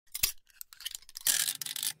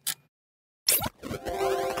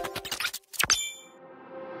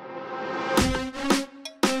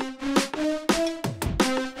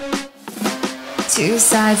Two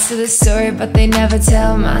sides to the story, but they never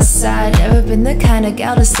tell my side. Never been the kind of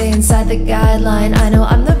gal to stay inside the guideline. I know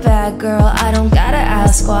I'm the bad girl, I don't gotta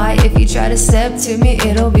ask why. If you try to step to me,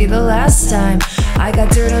 it'll be the last time. I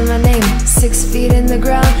got dirt on my name, 6 feet in the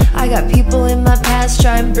ground. I got people in my past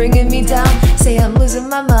trying bringing me down. Say I'm losing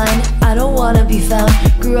my mind, I don't wanna be found.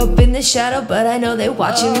 Grew up in the shadow, but I know they're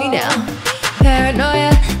watching me now.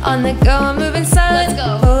 Paranoia, on the go, I'm moving silent. Let's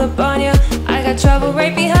go. Pull up on you, I got trouble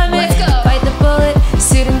right behind me. Let's go. Bite the bullet,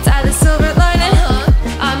 suit and tie the silver lining.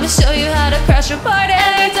 I'ma show you how to crash a party.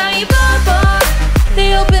 Every time you pop off,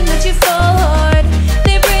 they open that you fall hard.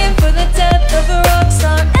 They praying for the death of a rock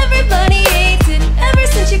star. Everybody hates it, ever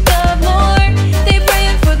since you got more. They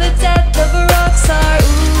praying for the death of a rock star.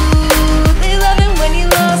 Ooh, they love it when you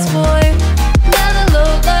lost, boy. Now the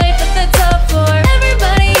low life at the top floor.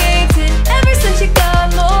 Everybody hates it, ever since you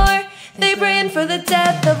got more. They praying for the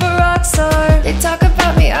death of a rock star. They talk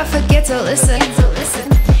about me, I forget to listen.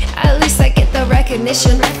 At least I get the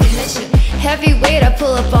recognition. Heavyweight, I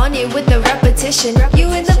pull up on you with the repetition.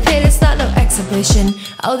 You in the pit, it's not no exhibition.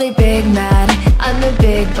 Oh, they big mad, I'm the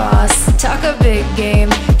big boss. Talk a big game,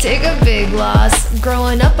 take a big loss.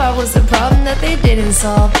 Growing up, I was the problem that they didn't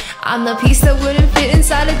solve. I'm the piece that wouldn't fit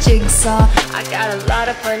inside a jigsaw. I got a lot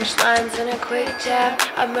of punchlines and a quick jab.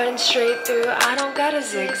 I'm running straight through, I don't got a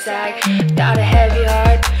zigzag. Got a heavy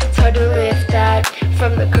heart, it's hard to lift that.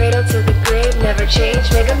 From the cradle to the grave, never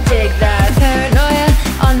change, make them dig that. Paranoia,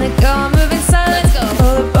 on the go, I'm moving silent. Let's go.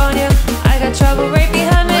 Pull up on you, I got trouble right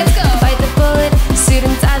behind me. Let's go. Bite the bullet, suit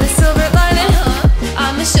and tie the silver lining.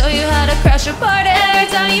 I'ma show you how to crash a party. Every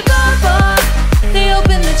time you pop off, they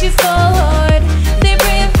open that you fall hard. They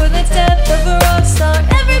praying for the death of a rock star.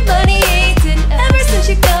 Everybody hates it, ever since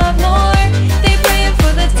you got more. They praying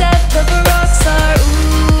for the death of a rock star.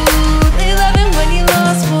 Ooh, they love it when you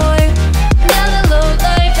lost, boy. Now the low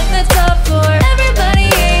life at the top floor. Everybody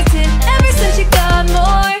hates it, ever since you got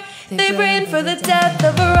more. They praying for the death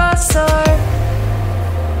of a rock star.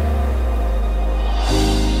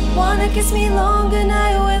 Wanna kiss me long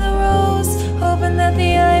goodnight with a rose, hoping that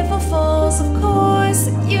the Eiffel falls, of course.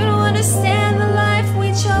 You don't understand the life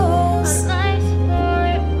we chose.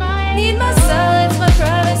 Need my silence, my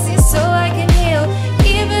privacy, so I can heal.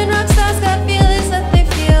 Even rockstars got feelings that they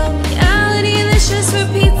feel. Reality, this just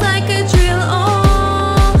repeats like a drill.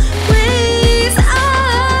 Always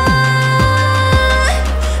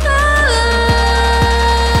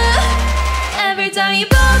every time you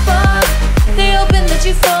pop off, they open that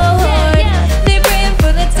you fall